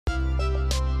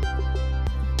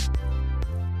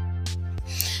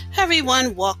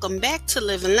Everyone, welcome back to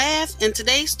Live and Laugh, and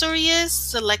today's story is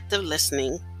Selective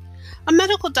Listening. A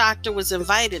medical doctor was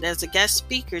invited as a guest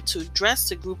speaker to address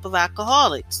a group of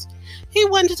alcoholics. He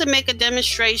wanted to make a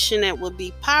demonstration that would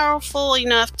be powerful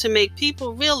enough to make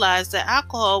people realize that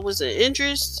alcohol was an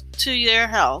injurious to their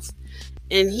health,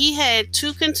 and he had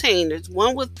two containers,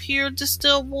 one with pure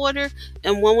distilled water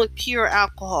and one with pure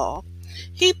alcohol.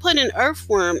 He put an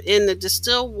earthworm in the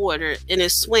distilled water and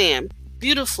it swam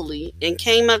beautifully and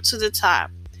came up to the top.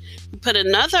 He put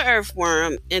another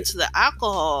earthworm into the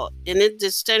alcohol and it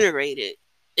disintegrated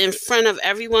in front of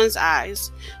everyone's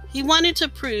eyes. He wanted to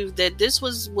prove that this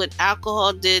was what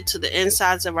alcohol did to the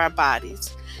insides of our bodies.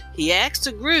 He asked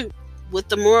the group what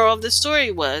the moral of the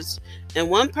story was, and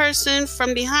one person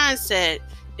from behind said,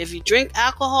 "If you drink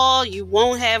alcohol, you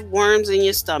won't have worms in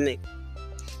your stomach."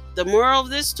 The moral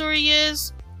of this story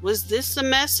was this a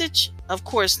message? Of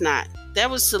course not. That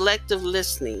was selective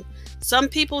listening. Some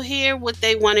people hear what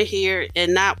they want to hear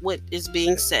and not what is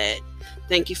being said.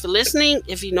 Thank you for listening.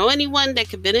 If you know anyone that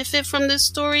could benefit from this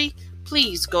story,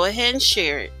 please go ahead and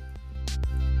share it.